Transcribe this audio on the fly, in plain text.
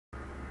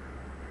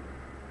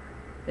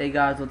Hey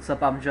guys, what's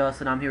up? I'm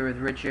Justin. I'm here with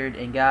Richard,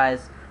 and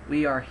guys,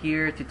 we are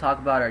here to talk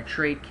about our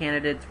trade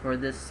candidates for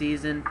this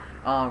season.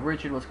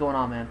 Richard, what's going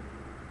on, man?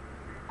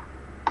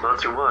 Not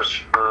too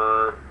much. It's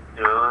a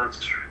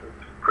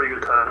pretty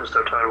good time to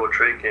start talking about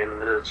trade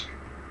candidates.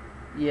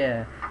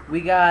 Yeah,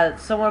 we got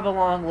somewhat of a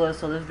long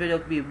list, so this video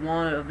could be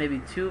one of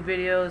maybe two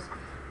videos,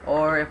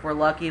 or if we're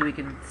lucky, we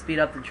can speed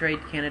up the trade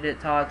candidate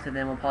talks, and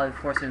then we'll probably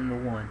force it into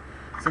one.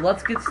 So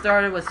let's get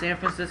started with San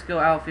Francisco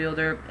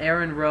outfielder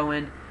Aaron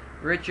Rowan.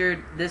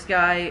 Richard, this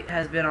guy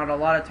has been on a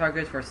lot of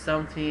targets for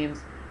some teams.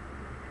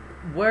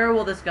 Where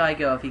will this guy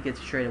go if he gets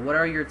traded? What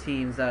are your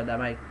teams that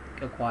might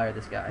acquire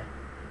this guy?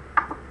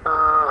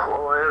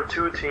 Well, I have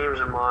two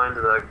teams in mind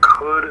that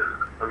could.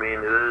 I mean,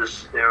 it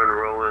is Aaron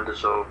Rowan,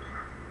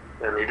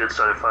 and he did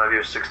sign a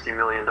 5-year, $60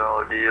 million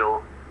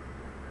deal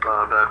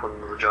back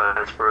when the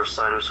Giants first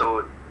signed him.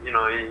 So,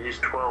 he's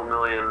 $12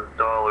 million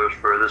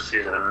for this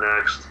season and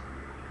next.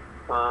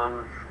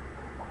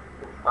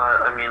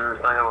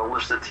 I have a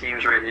list of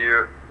teams right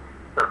here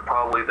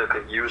that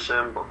could use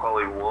him, but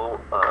probably won't.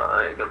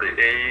 I got the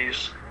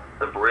A's,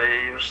 the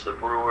Braves, the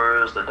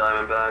Brewers, the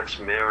Diamondbacks,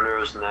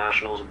 Mariners,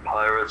 Nationals, and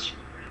Pirates.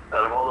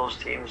 Out of all those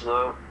teams,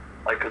 though,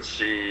 I could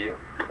see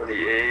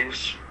the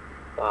A's.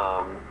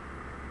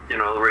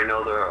 Right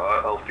now their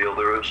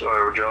outfielders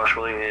are Josh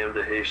Willingham,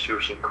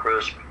 DeJesus, and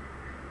Crisp.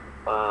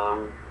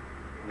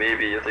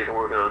 Maybe if they can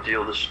work out a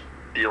deal, just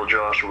deal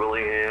Josh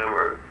Willingham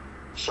or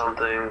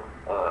something.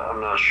 I'm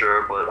not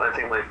sure, but I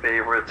think my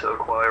favorite to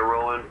acquire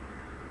Rowan,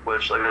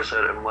 which, like I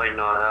said, it might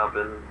not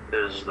happen,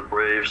 is the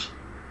Braves.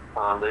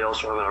 They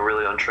also have a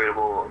really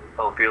untradeable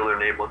outfielder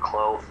named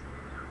McLeod,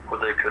 who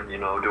they could,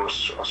 do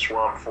a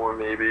swap for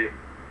maybe.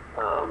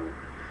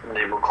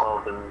 Name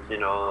McLeod and,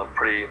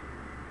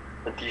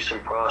 a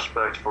decent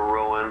prospect for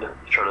Rowan to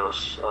try to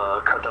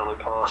cut down the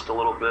cost a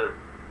little bit.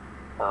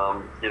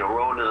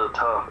 Rowan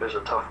is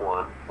a tough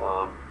one,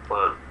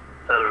 but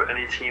out of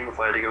any team, if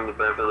I had to give him the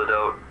benefit of the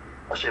doubt,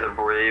 I say the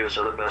Braves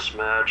are the best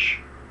match,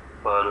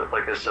 but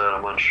like I said,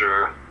 I'm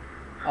unsure.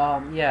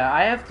 Yeah,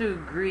 I have to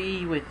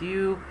agree with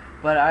you,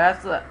 but I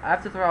have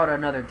to throw out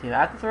another team.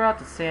 I have to throw out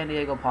the San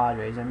Diego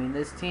Padres. I mean,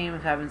 this team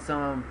is having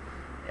some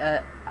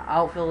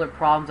outfielder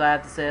problems, I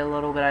have to say a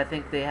little bit. I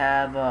think they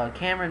have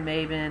Cameron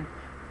Maybin,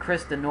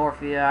 Chris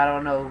Denorfia. I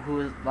don't know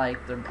who is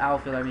like the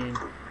outfielder. I mean,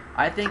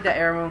 I think that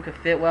Aaron could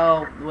fit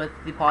well with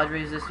the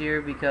Padres this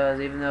year because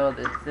even though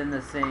it's in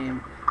the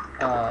same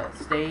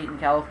state in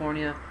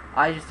California,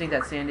 I just think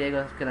that San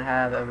Diego is going to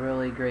have a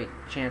really great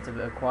chance of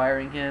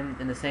acquiring him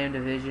in the same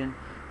division.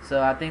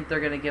 So I think they're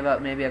going to give up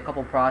maybe a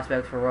couple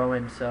prospects for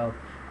Rowan. So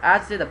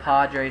I'd say the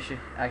Padres should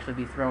actually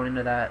be thrown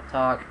into that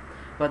talk.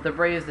 But the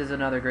Braves is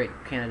another great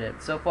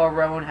candidate. So far,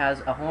 Rowan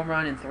has a home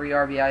run and 3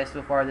 RBIs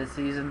so far this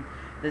season.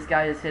 This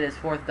guy has hit his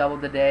 4th double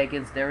today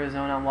against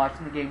Arizona. I'm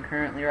watching the game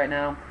currently right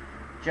now.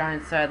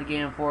 Giants side of the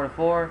game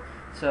 4-4.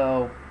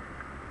 So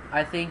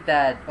I think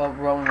that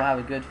Rowan will have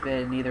a good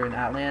fit either in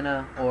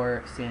Atlanta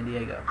or San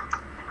Diego.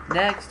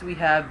 Next, we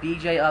have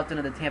B.J. Upton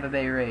of the Tampa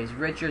Bay Rays.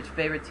 Richard's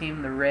favorite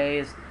team, the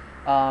Rays.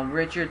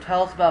 Richard,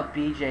 tell us about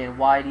B.J. and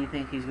why do you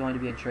think he's going to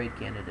be a trade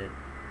candidate?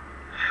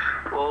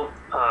 Well,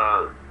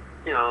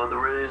 the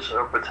Rays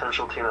are a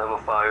potential team to have a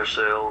fire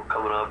sale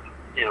coming up.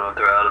 If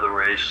they're out of the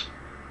race,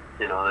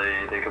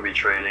 they could be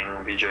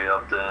trading B.J.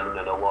 Upton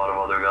and a lot of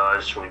other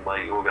guys we're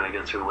going to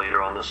get to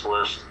later on this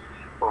list.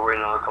 But right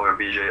now, I'll cover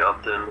B.J.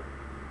 Upton.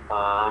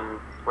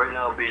 Right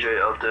now, B.J.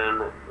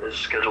 Upton is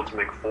scheduled to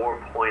make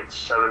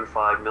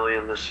 $4.75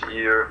 million this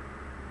year.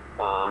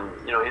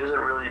 He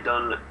hasn't really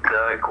done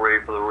that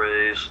great for the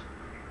Rays.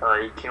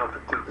 He came up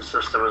through the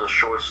system as a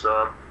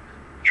shortstop,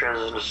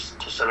 transitioned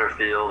to center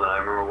field, and I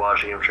remember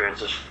watching him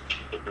transition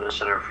to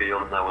center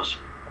field, and that was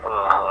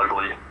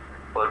ugly.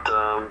 But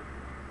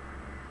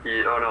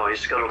he's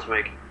scheduled to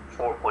make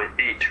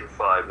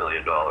 $4.825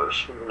 million,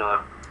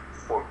 not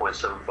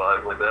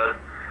 4.75, my bad.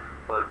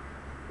 But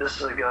this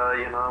is a guy,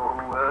 who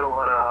had a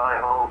lot of high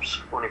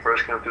hopes when he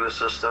first came through the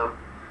system.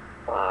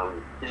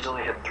 He's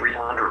only hit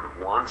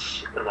 300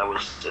 once, and that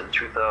was in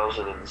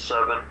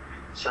 2007.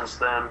 Since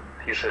then,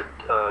 he's hit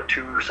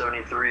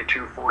 273,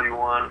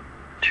 241,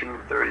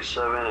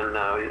 237, and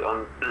now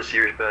on this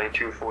year he's batting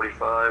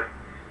 245.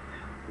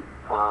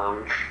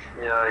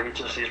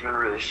 He's been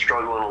really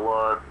struggling a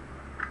lot.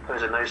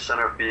 He's a nice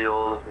center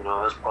field,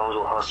 has problems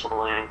with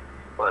hustling.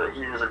 But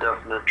he is a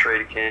definite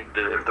trade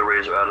candidate if the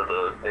Rays are out of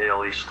the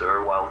AL East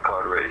or wild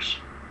card race.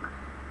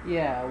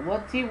 Yeah,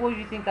 what team would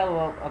you think that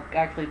will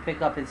actually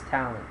pick up his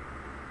talent?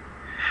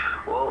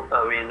 Well,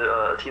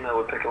 a team that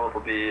would pick him up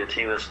would be a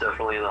team that's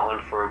definitely in the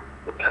hunt for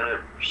the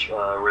pennant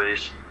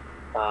race.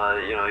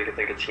 You can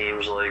think of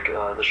teams like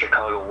the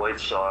Chicago White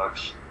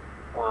Sox,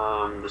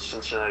 the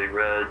Cincinnati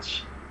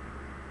Reds.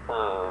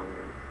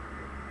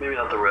 Maybe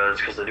not the Reds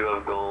because they do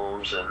have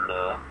Gomes and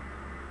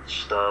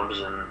Stubbs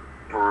and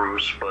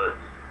Bruce, but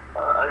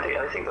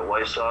I think the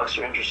White Sox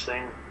are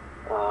interesting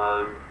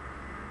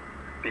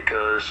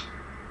because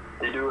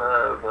they do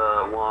have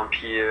Juan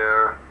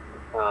Pierre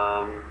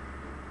and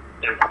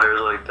players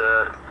like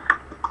that.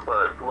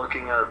 But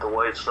looking at the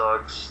White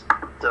Sox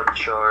depth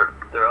chart.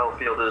 Their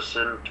outfield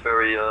isn't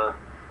very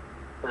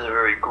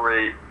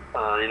great.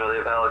 They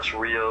have Alex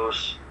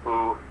Rios,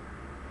 who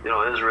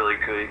is really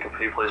good.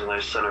 He plays a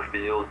nice center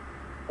field.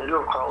 They do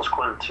have Carlos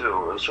Quinn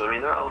too. So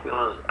their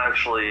outfield is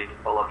actually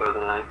a lot better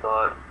than I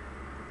thought.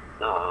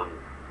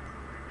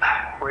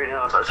 Right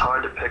now, it's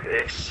hard to pick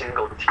a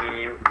single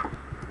team.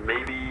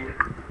 Maybe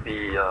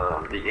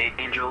the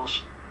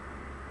Angels,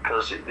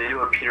 because they do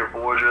have Peter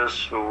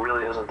Borges, who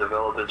really hasn't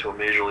developed into a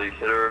major league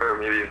hitter. Or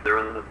maybe if they're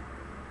in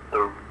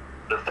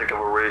the thick of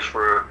a race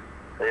for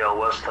AL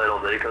West title,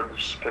 they could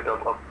just pick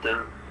up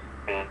Upton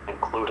and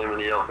include him in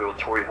the outfield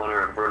with Torrey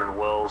Hunter and Vernon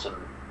Wells, and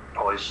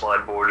probably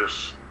slide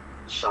Borges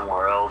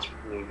somewhere else,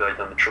 maybe back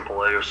down to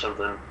AAA or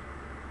something.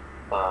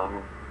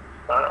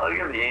 I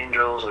give the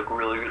Angels a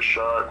really good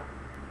shot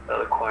at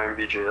acquiring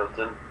B.J.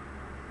 Upton.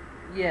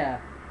 Yeah.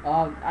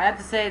 I have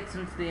to say,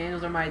 since the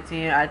Angels are my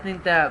team, I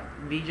think that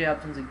B.J.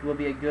 Upton will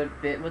be a good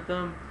fit with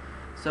them.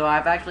 So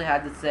I've actually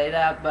had to say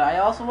that. But I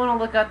also want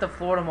to look at the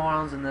Florida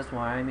Marlins in this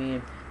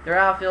one. Their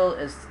outfield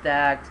is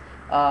stacked.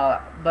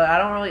 But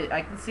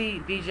I can see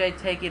B.J.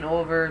 taking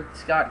over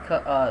Scott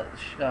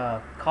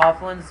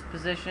Coughlin's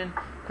position,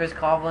 Chris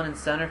Coughlin in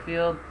center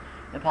field,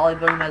 and probably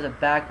putting him as a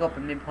backup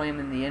and maybe playing him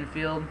in the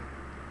infield,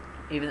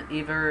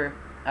 either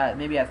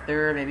maybe at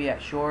third, maybe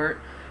at short.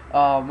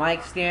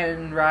 Mike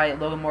Stanton right,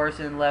 Logan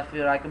Morrison in left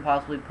field. I can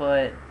possibly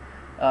put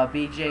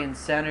BJ in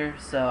center.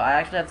 So I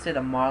actually have to say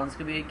the Marlins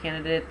could be a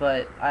candidate,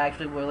 but I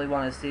actually really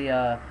want to see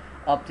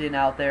Upton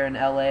out there in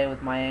LA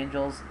with my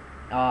Angels.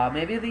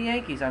 Maybe the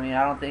Yankees.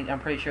 I'm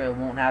pretty sure it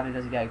won't happen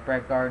because you got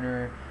Brett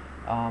Gardner,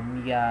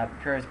 you got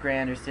Curtis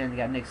Granderson, you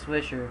got Nick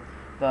Swisher.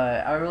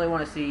 But I really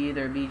want to see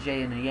either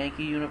BJ in a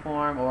Yankee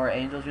uniform or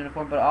Angels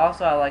uniform. But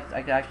also I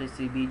could actually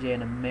see BJ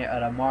in a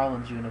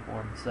Marlins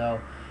uniform. So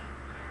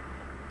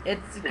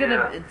it's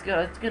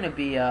gonna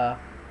be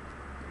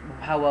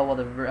how well will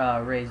the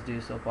Rays do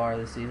so far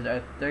this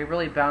season. They're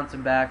really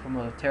bouncing back from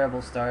a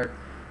terrible start.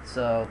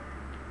 So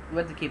we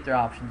have to keep their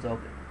options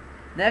open.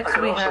 Next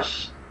we have.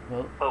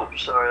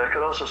 I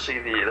could also see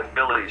the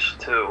Phillies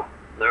too.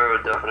 They're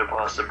a definite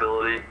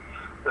possibility.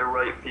 Their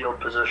right field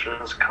position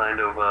is kind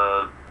of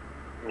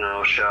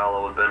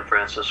shallow with Ben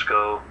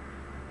Francisco.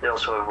 They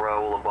also have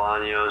Raul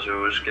Ibanez,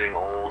 who is getting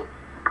old.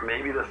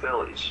 Maybe the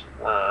Phillies,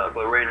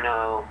 but right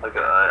now,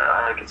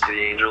 I can see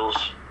the Angels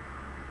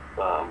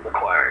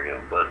acquiring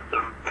him, but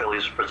the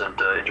Phillies present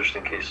an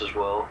interesting case as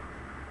well.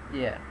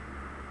 Yeah.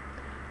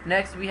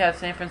 Next, we have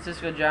San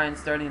Francisco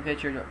Giants starting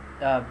pitcher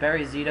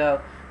Barry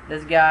Zito.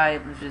 This guy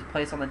was just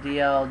placed on the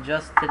DL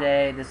just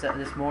today,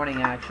 this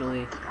morning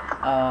actually.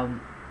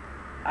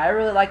 I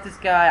really like this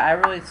guy. I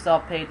really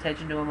stopped paying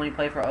attention to him when he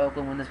played for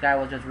Oakland, when this guy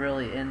was just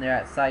really in there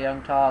at Cy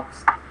Young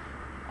talks.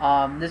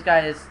 This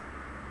guy is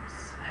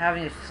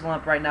having a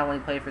slump right now when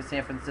he played for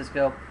San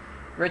Francisco.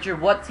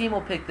 Richard, what team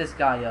will pick this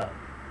guy up?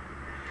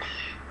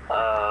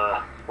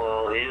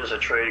 Well, he is a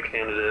trade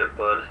candidate,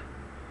 but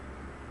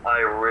I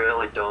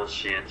really don't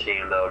see a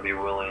team that would be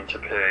willing to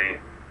pay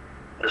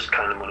this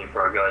kind of money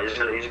for our guy.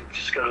 He's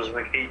scheduled to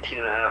make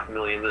 $18.5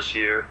 million this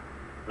year,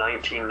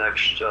 $19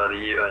 next the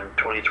year in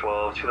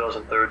 2012,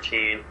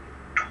 2013,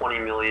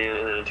 $20 million,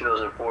 and then in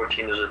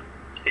 2014 there's an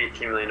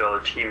 $18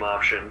 million team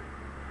option.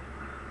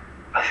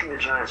 I think the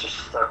Giants are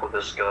stuck with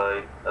this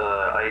guy.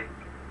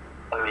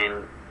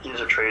 He's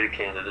a trade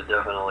candidate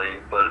definitely,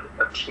 but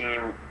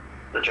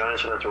the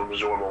Giants would have to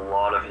absorb a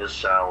lot of his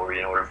salary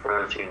in order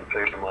for a team to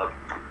pick him up.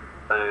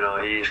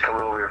 He's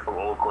coming over here from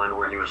Oakland,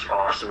 where he was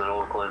awesome in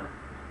Oakland.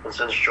 And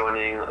since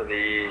joining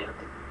the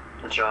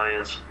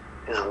Giants,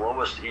 his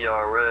lowest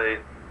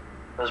ERA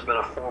has been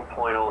a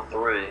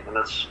 4.03, and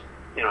that's,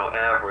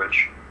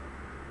 average.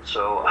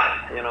 So,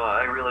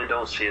 I really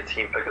don't see a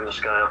team picking this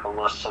guy up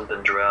unless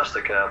something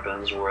drastic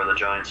happens where the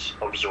Giants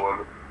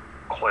absorb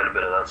quite a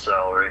bit of that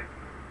salary.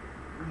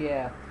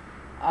 Yeah.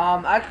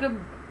 I could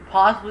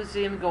possibly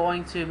see him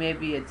going to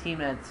maybe a team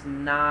that's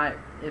not,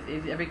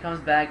 if he comes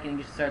back and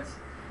he just starts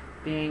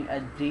being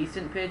a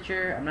decent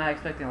pitcher. I'm not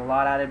expecting a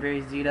lot out of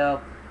Barry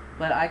Zito,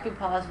 but I could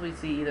possibly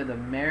see either the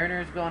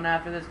Mariners going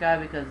after this guy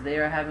because they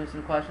are having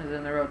some questions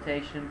in their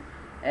rotation.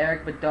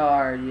 Eric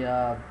Bedard,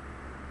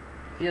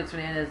 Felix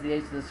Hernandez, the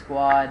ace of the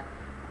squad.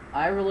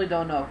 I really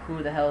don't know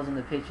who the hell is in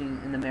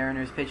the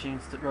Mariners pitching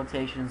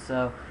rotation.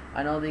 So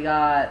I know they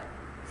got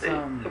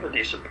some they have a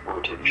decent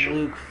rotation.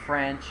 Luke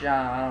French.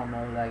 I don't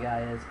know who that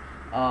guy is.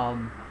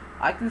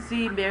 I can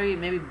see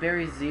maybe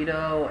Barry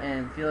Zito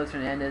and Felix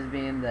Hernandez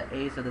being the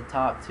ace of the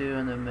top two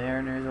in the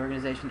Mariners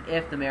organization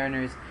if the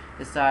Mariners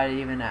decide to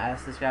even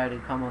ask this guy to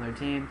come on their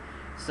team.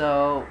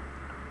 So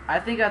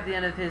I think at the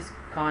end of his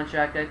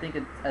contract, I think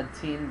a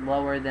team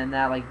lower than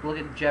that, like look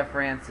at Jeff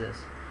Francis,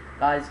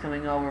 guys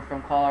coming over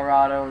from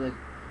Colorado,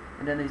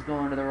 and then he's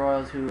going to the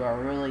Royals, who are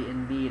really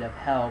in need of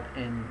help,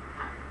 and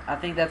I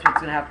think that's what's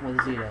going to happen with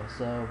Zito.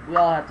 So we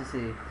all have to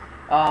see.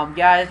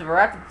 Guys, we're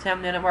at the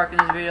 10-minute mark in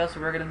this video, so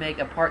we're going to make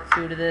a part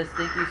 2 to this.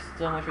 Thank you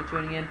so much for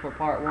tuning in for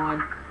part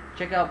 1.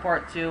 Check out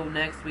part 2.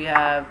 Next, we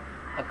have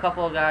a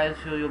couple of guys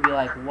who you'll be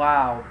like,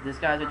 wow, this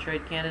guy's a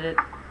trade candidate.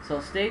 So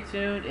stay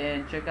tuned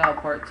and check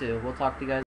out part 2. We'll talk to you guys.